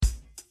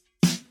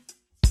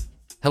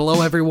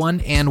Hello,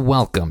 everyone, and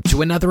welcome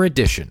to another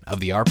edition of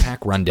the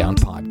RPAC Rundown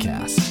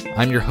Podcast.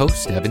 I'm your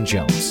host, Evan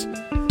Jones.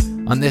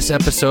 On this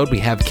episode, we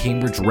have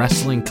Cambridge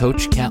wrestling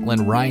coach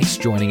Catlin Rice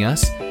joining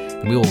us,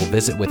 and we will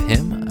visit with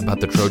him about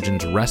the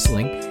Trojans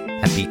wrestling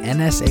at the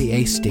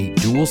NSAA State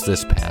Duals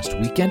this past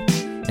weekend,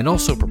 and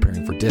also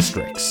preparing for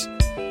districts.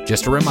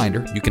 Just a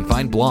reminder, you can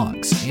find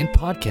blogs and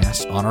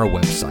podcasts on our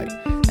website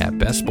at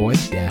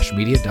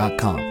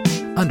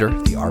bestboy-media.com under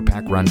the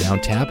RPAC Rundown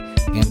tab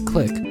and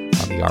click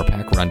on the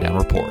RPAC Rundown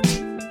Report.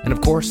 And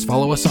of course,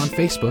 follow us on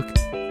Facebook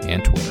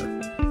and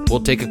Twitter.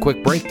 We'll take a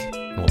quick break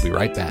and we'll be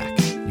right back.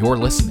 You're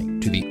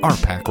listening to the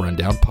RPAC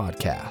Rundown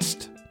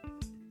Podcast.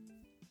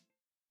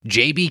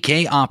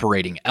 JBK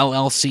Operating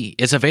LLC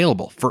is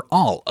available for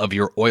all of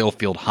your oil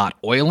field hot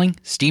oiling,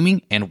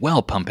 steaming, and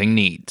well pumping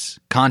needs.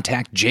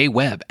 Contact Jay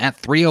Webb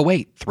at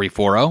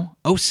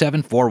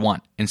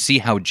 308-340-0741 and see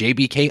how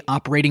JBK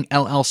Operating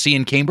LLC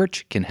in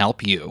Cambridge can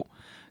help you.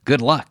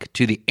 Good luck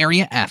to the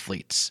area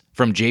athletes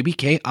from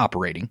JBK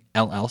Operating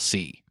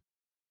LLC.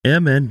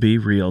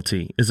 MNB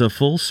Realty is a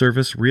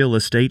full-service real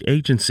estate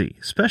agency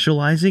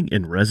specializing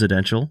in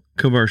residential,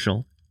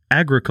 commercial,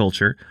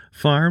 agriculture,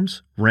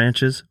 farms,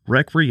 ranches,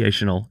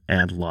 recreational,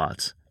 and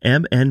lots.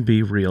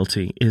 MNB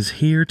Realty is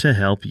here to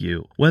help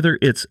you. Whether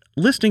it's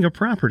listing a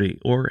property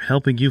or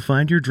helping you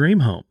find your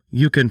dream home,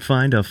 you can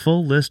find a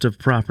full list of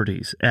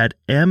properties at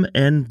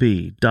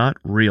mnb.realty.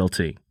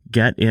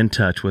 Get in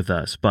touch with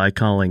us by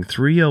calling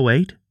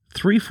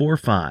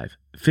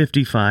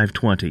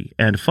 308-345-5520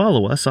 and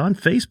follow us on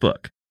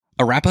Facebook.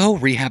 Arapahoe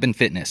Rehab and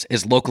Fitness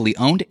is locally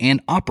owned and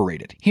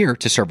operated, here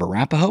to serve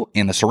Arapahoe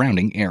and the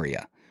surrounding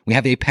area. We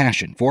have a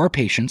passion for our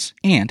patients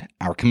and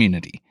our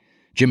community.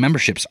 Gym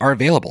memberships are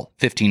available,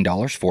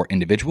 $15 for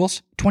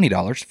individuals,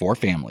 $20 for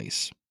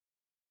families.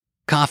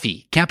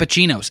 Coffee,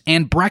 cappuccinos,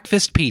 and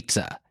breakfast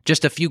pizza.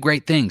 Just a few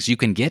great things you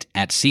can get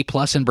at C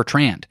Plus in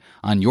Bertrand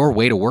on your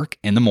way to work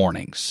in the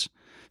mornings.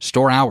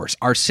 Store hours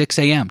are 6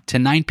 a.m. to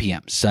 9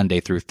 p.m. Sunday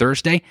through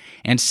Thursday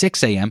and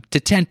 6 a.m. to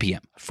 10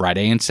 p.m.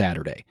 Friday and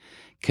Saturday.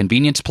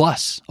 Convenience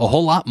plus, a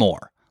whole lot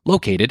more.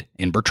 Located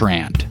in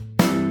Bertrand.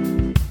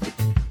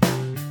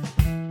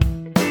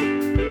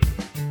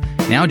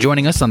 Now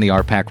joining us on the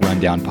RPAC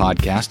Rundown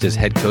podcast is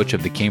head coach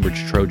of the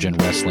Cambridge Trojan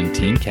wrestling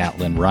team,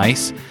 Catlin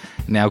Rice.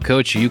 Now,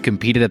 Coach, you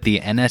competed at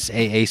the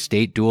NSAA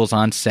State Duals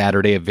on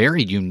Saturday, a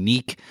very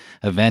unique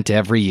event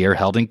every year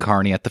held in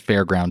Kearney at the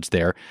fairgrounds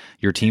there.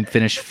 Your team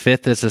finished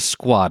fifth as a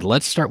squad.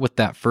 Let's start with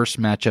that first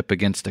matchup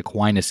against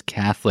Aquinas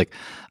Catholic.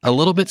 A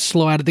little bit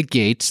slow out of the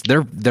gates.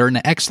 They're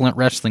an excellent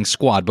wrestling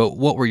squad, but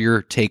what were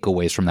your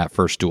takeaways from that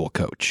first duel,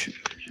 Coach?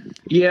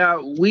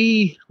 Yeah,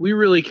 we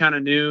really kind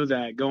of knew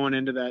that going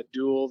into that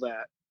duel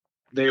that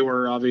they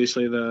were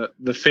obviously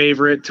the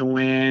favorite to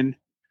win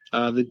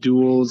the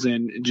duels,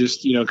 and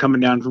just, coming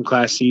down from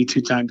Class C,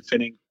 two-time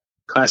defending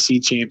Class C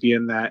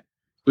champion, that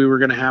we were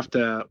going to have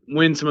to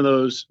win some of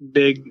those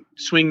big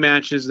swing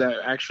matches that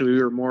actually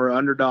we were more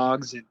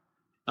underdogs. And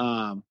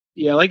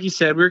like you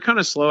said, we were kind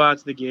of slow out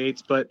to the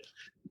gates, but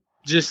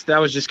that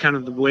was just kind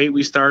of the weight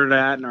we started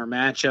at, and our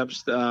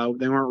matchups,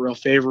 they weren't real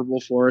favorable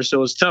for us. So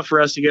it was tough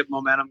for us to get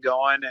momentum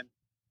going,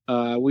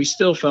 and we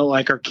still felt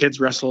like our kids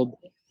wrestled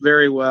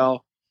very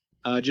well.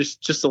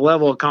 Just the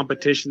level of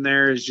competition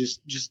there is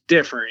just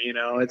different.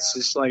 It's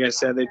just, like I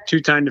said, they're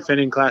two-time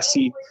defending Class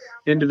C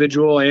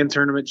individual and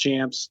tournament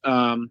champs.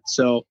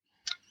 So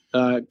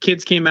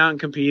kids came out and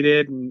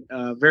competed, and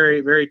very,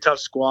 very tough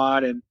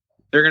squad, and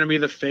they're going to be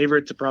the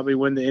favorite to probably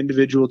win the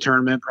individual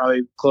tournament,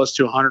 probably close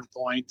to 100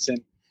 points. And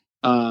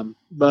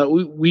but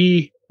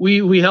we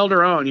held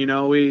our own.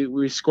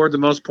 We scored the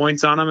most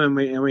points on them,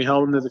 and we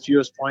held them to the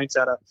fewest points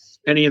out of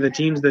any of the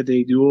teams that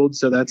they dueled.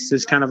 So that's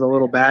just kind of a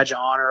little badge of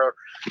honor, or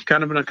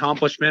kind of an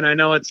accomplishment. I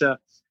know it's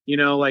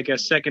like a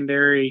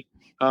secondary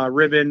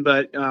ribbon,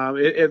 but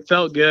it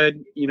felt good,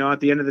 at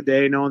the end of the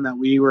day, knowing that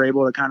we were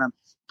able to kind of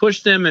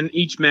push them in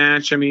each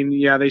match. I mean,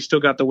 yeah, they still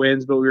got the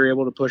wins, but we were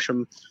able to push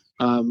them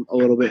a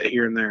little bit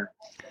here and there.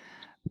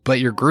 But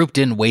your group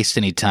didn't waste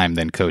any time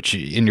then, Coach.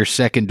 In your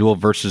second duel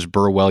versus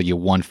Burwell, you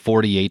won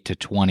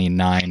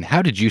 48-29.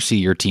 How did you see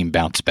your team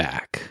bounce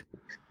back?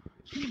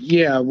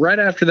 Yeah, right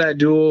after that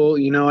duel,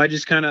 I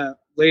just kind of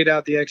laid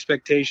out the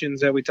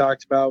expectations that we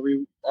talked about.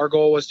 Our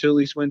goal was to at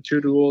least win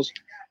 2 duels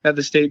at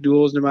the state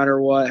duels, no matter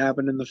what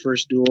happened in the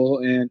first duel.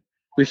 And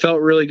we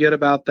felt really good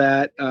about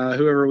that.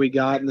 Whoever we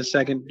got in the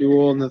second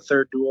duel and the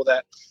third duel,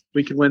 that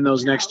we could win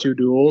those next 2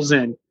 duels.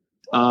 And,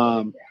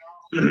 our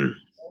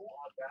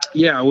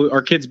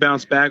kids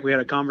bounced back. We had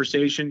a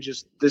conversation,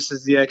 just this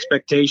is the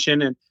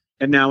expectation, and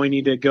now we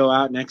need to go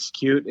out and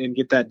execute and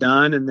get that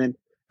done. And then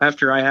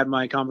after I had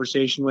my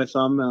conversation with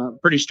them,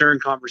 pretty stern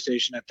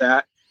conversation at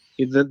that,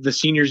 the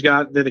seniors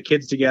got the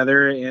kids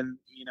together, and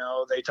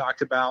they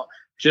talked about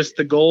just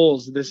the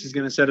goals. This is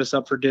going to set us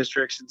up for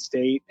districts and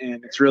state,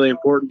 and it's really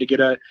important to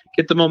get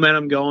the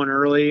momentum going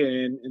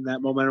early, and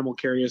that momentum will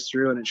carry us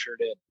through, and it sure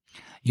did.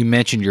 You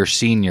mentioned your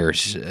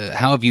seniors.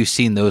 How have you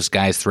seen those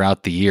guys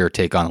throughout the year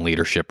take on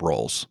leadership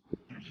roles?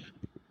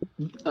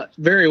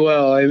 Very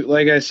well.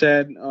 Like I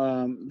said,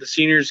 the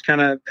seniors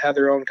kind of had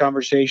their own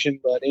conversation,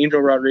 but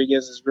Angel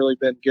Rodriguez has really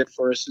been good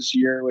for us this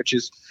year, which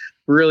is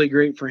really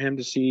great for him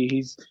to see.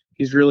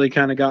 He's really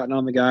kind of gotten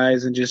on the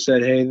guys and just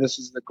said, "Hey, this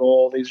is the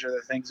goal. These are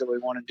the things that we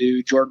want to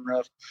do." Jordan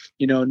Ruff,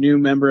 new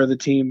member of the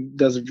team,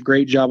 does a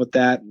great job with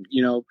that.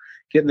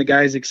 Getting the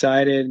guys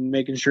excited and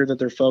making sure that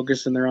they're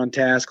focused and they're on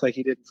task like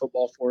he did in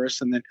football for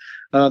us. And then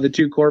the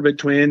two Corbett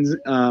twins,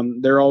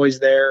 they're always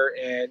there,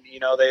 and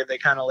they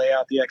kind of lay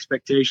out the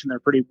expectation. They're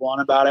pretty blunt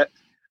about it,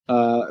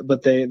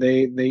 but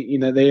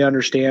they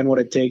understand what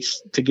it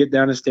takes to get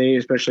down to state,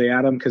 especially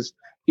Adam, because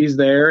he's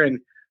there,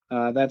 and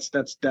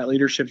that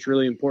leadership's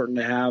really important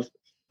to have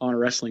on a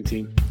wrestling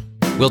team.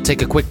 We'll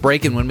take a quick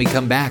break, and when we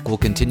come back, we'll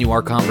continue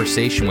our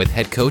conversation with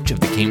head coach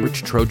of the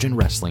Cambridge Trojan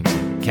wrestling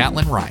team,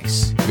 Catlin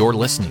Rice. You're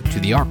listening to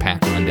the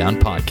RPAC Rundown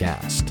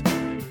Podcast.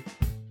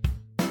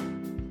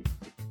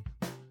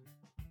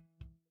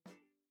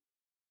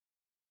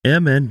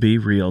 MNB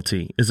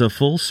Realty is a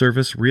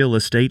full-service real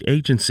estate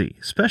agency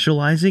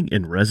specializing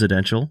in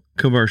residential,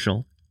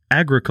 commercial,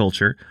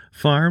 agriculture,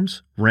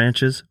 farms,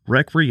 ranches,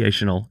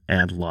 recreational,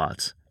 and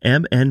lots.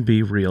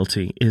 MNB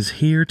Realty is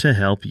here to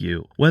help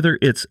you. Whether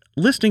it's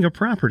listing a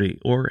property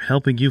or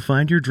helping you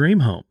find your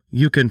dream home,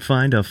 you can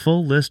find a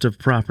full list of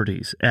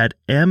properties at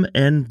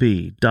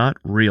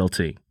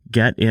mnb.realty.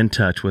 Get in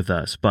touch with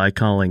us by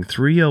calling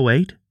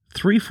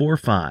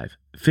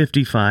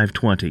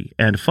 308-345-5520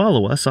 and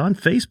follow us on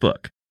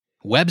Facebook.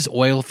 Webb's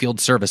Oilfield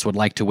Service would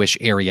like to wish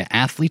area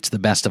athletes the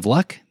best of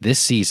luck this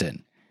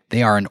season.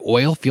 They are an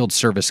oil field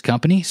service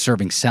company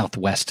serving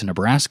southwest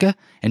Nebraska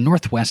and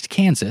northwest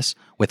Kansas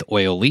with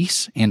oil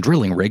lease and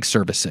drilling rig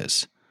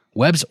services.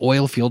 Webb's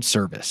Oilfield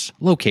Service,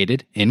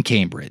 located in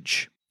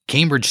Cambridge.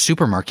 Cambridge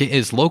Supermarket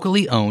is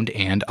locally owned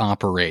and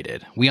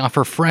operated. We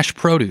offer fresh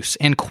produce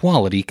and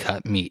quality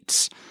cut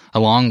meats,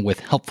 along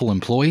with helpful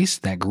employees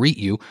that greet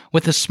you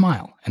with a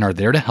smile and are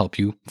there to help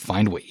you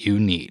find what you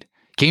need.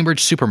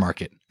 Cambridge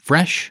Supermarket,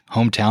 fresh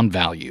hometown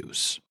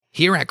values.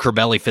 Here at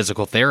Corbelli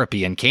Physical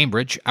Therapy in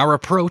Cambridge, our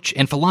approach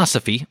and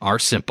philosophy are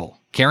simple.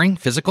 Caring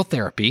physical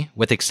therapy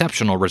with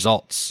exceptional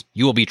results.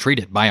 You will be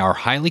treated by our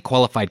highly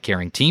qualified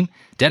caring team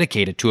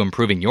dedicated to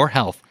improving your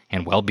health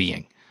and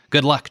well-being.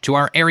 Good luck to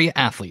our area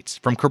athletes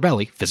from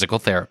Corbelli Physical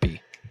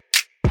Therapy.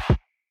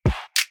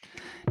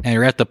 Now,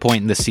 you're at the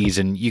point in the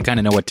season, you kind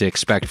of know what to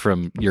expect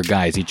from your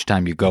guys each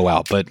time you go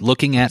out. But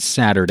looking at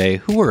Saturday,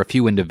 who were a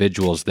few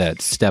individuals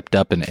that stepped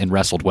up and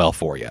wrestled well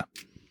for you?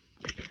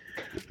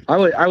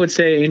 I would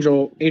say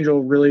Angel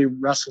really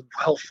wrestled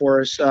well for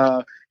us.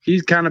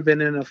 He's kind of been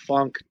in a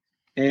funk,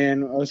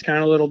 and I was kind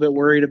of a little bit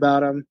worried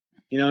about him.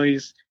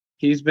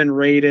 He's been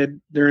rated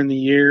during the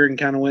year and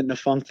kind of went in a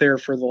funk there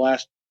for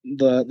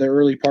the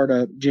early part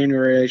of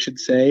January, I should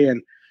say.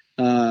 And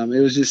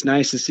it was just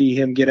nice to see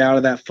him get out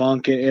of that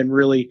funk and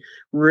really,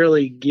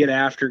 really get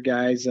after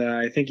guys.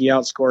 I think he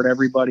outscored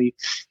everybody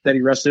that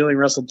he wrestled. He only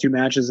wrestled 2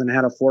 matches and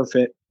had a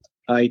forfeit.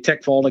 He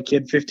tech fauled a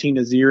kid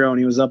 15-0, and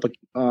he was up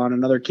on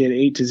another kid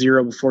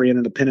 8-0 before he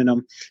ended up pinning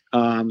him.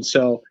 And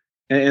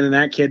then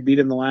that kid beat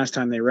him the last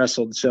time they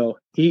wrestled. So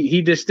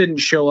he just didn't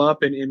show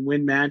up and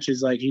win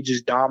matches. Like, he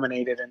just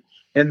dominated,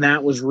 and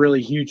that was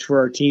really huge for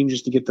our team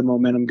just to get the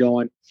momentum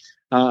going.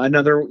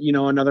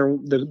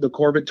 The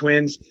Corbett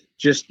twins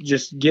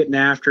just getting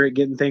after it,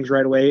 getting things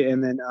right away.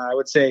 And then I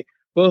would say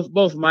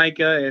both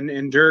Micah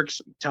and Dirks,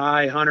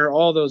 Ty, Hunter,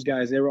 all those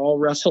guys, they were all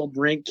wrestled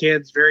ranked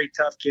kids, very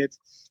tough kids.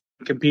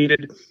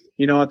 Competed,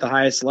 at the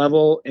highest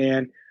level,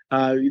 and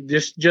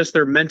just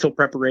their mental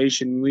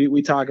preparation.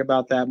 We talk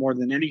about that more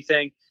than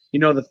anything.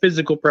 The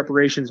physical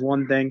preparation is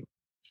one thing,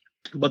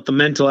 but the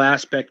mental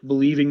aspect,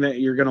 believing that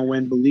you're going to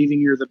win, believing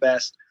you're the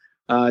best,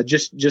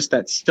 just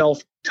that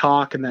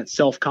self-talk and that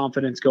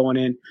self-confidence going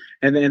in,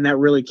 and that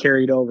really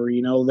carried over.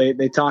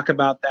 They talk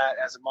about that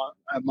as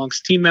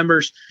amongst team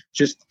members,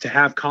 just to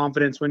have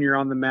confidence when you're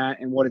on the mat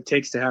and what it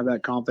takes to have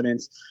that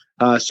confidence.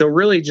 So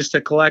really just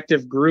a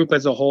collective group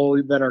as a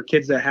whole that are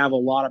kids that have a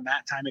lot of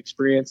mat time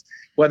experience,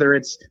 whether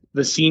it's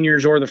the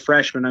seniors or the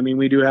freshmen. I mean,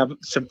 we do have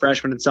some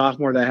freshmen and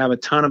sophomore that have a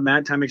ton of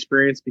mat time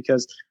experience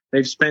because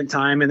they've spent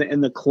time in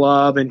the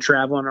club and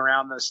traveling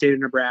around the state of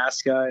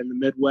Nebraska and the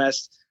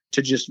Midwest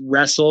to just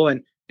wrestle.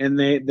 And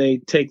they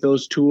take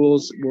those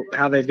tools,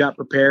 how they've got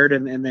prepared,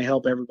 and they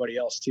help everybody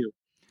else too.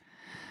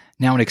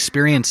 Now, an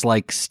experience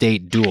like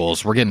state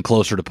duels, we're getting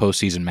closer to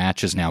postseason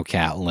matches now,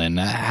 Catlin.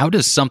 How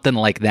does something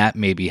like that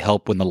maybe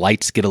help when the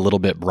lights get a little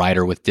bit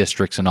brighter with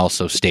districts and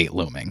also state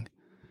looming?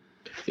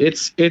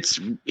 It's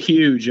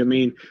huge. I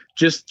mean,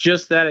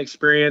 just that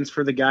experience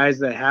for the guys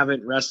that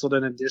haven't wrestled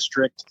in a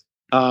district,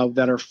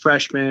 that are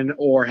freshmen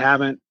or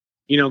haven't,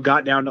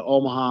 got down to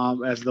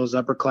Omaha as those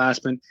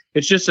upperclassmen.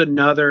 It's just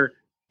another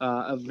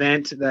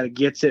event that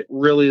gets it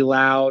really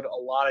loud.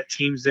 A lot of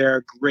teams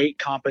there, great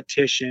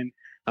competition.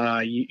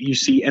 You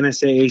see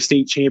NSAA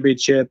state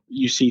championship,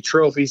 you see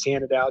trophies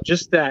handed out,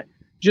 just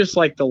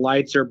like the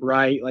lights are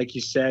bright, like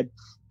you said,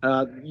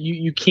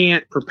 you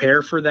can't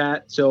prepare for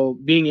that. So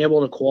being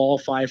able to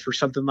qualify for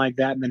something like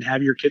that and then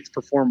have your kids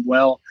perform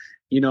well,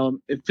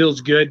 it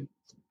feels good.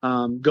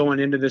 going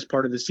into this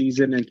part of the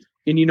season. And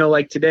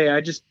like today,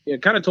 I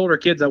kind of told our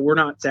kids that we're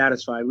not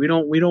satisfied. We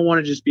don't want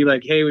to just be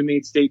like, hey, we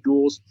made state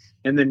duals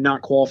and then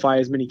not qualify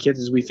as many kids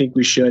as we think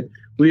we should.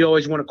 We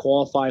always want to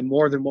qualify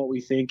more than what we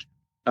think,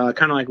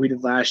 kind of like we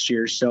did last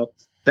year. So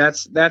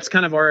that's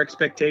kind of our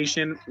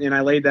expectation. And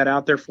I laid that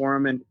out there for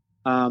them.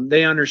 And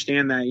they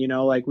understand that,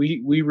 like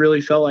we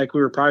really felt like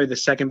we were probably the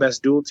second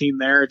best dual team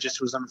there. It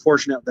just was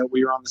unfortunate that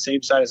we were on the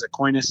same side as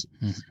Aquinas.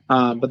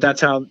 But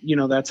that's how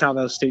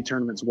those state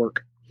tournaments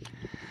work.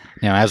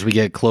 Now, as we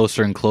get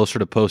closer and closer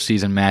to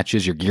postseason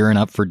matches, you're gearing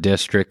up for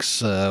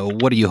districts.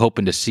 What are you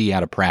hoping to see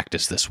out of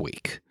practice this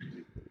week?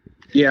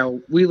 Yeah,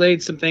 we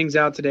laid some things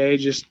out today.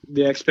 Just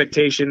the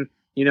expectation,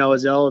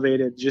 is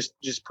elevated.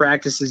 Just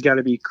practice has got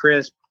to be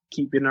crisp,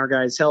 keeping our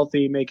guys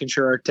healthy, making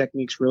sure our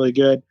technique's really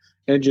good,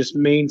 and just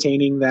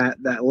maintaining that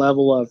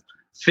level of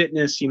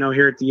fitness,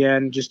 here at the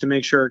end, just to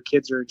make sure our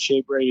kids are in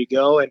shape, ready to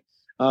go. And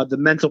the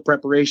mental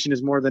preparation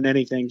is more than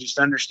anything, just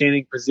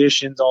understanding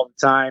positions all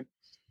the time.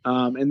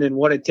 And then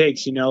what it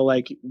takes,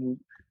 like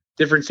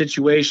different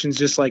situations,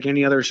 just like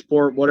any other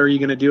sport. What are you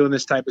going to do in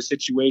this type of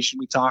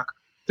situation?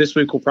 This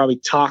week we'll probably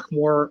talk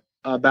more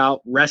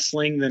about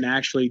wrestling than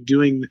actually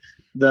doing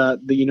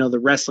the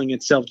wrestling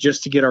itself,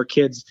 just to get our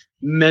kids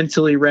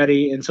mentally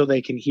ready and so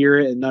they can hear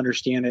it and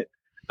understand it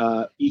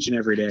each and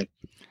every day.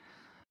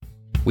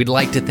 We'd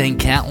like to thank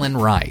Catlin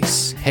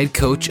Rice, head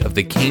coach of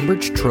the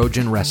Cambridge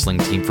Trojan wrestling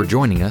team, for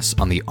joining us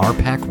on the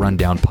RPAC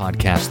Rundown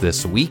podcast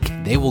this week.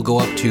 They will go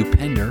up to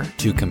Pender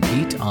to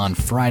compete on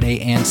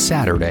Friday and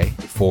Saturday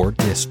for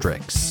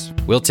districts.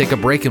 We'll take a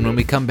break, and when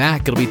we come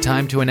back, it'll be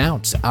time to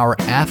announce our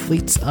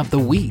Athletes of the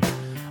Week,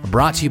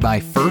 brought to you by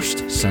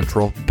First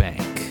Central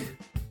Bank.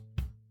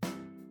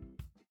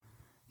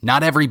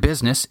 Not every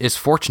business is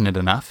fortunate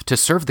enough to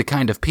serve the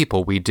kind of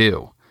people we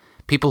do.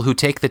 People who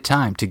take the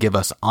time to give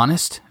us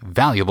honest,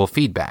 valuable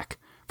feedback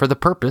for the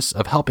purpose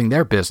of helping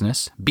their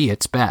business be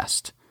its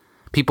best.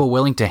 People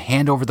willing to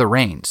hand over the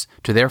reins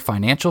to their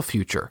financial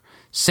future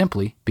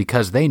simply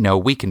because they know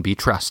we can be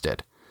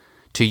trusted.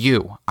 To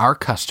you, our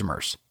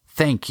customers,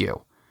 thank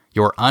you.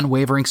 Your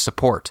unwavering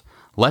support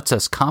lets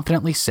us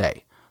confidently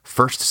say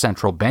First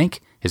Central Bank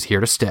is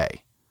here to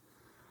stay.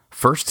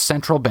 First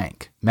Central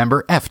Bank,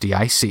 member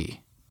FDIC.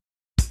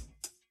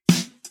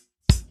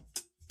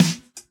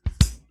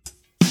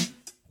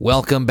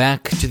 Welcome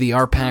back to the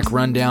RPAC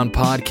Rundown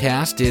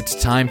podcast. It's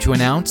time to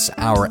announce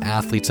our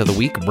Athletes of the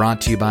Week, brought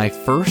to you by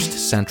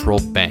First Central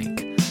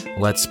Bank.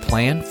 Let's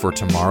plan for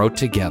tomorrow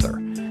together.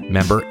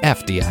 Member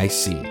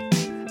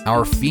FDIC.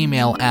 Our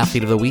female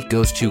Athlete of the Week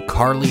goes to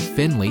Carly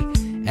Finley,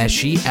 as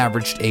she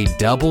averaged a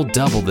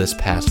double-double this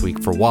past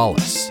week for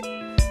Wallace.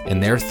 In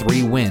their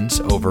 3 wins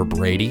over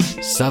Brady,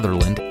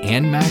 Sutherland,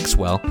 and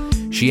Maxwell,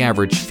 she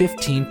averaged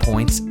 15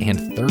 points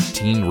and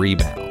 13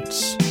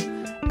 rebounds.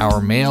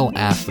 Our male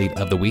Athlete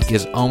of the Week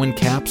is Owen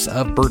Capps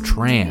of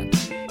Bertrand.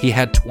 He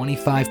had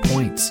 25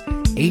 points,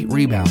 8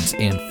 rebounds,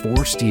 and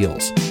 4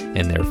 steals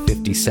in their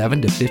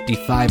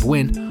 57-55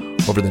 win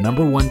over the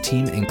number 1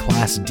 team in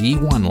Class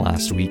D1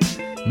 last week,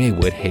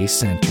 Maywood Hayes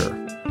Center.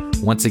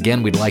 Once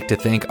again, we'd like to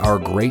thank our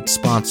great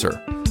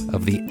sponsor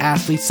of the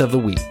Athletes of the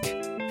Week,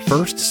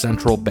 First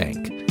Central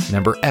Bank,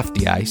 member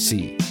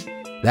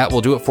FDIC. That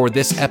will do it for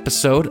this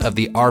episode of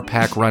the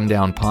RPAC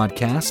Rundown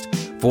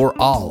podcast. For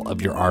all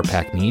of your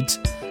RPAC needs,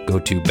 go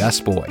to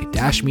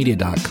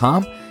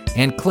bestboy-media.com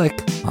and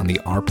click on the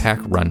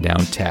RPAC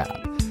Rundown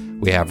tab.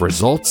 We have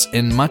results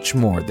and much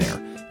more there,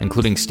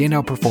 including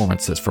standout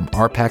performances from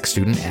RPAC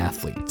student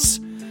athletes.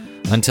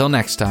 Until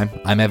next time,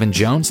 I'm Evan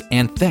Jones,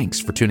 and thanks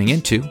for tuning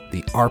into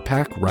the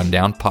RPAC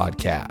Rundown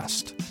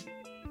podcast.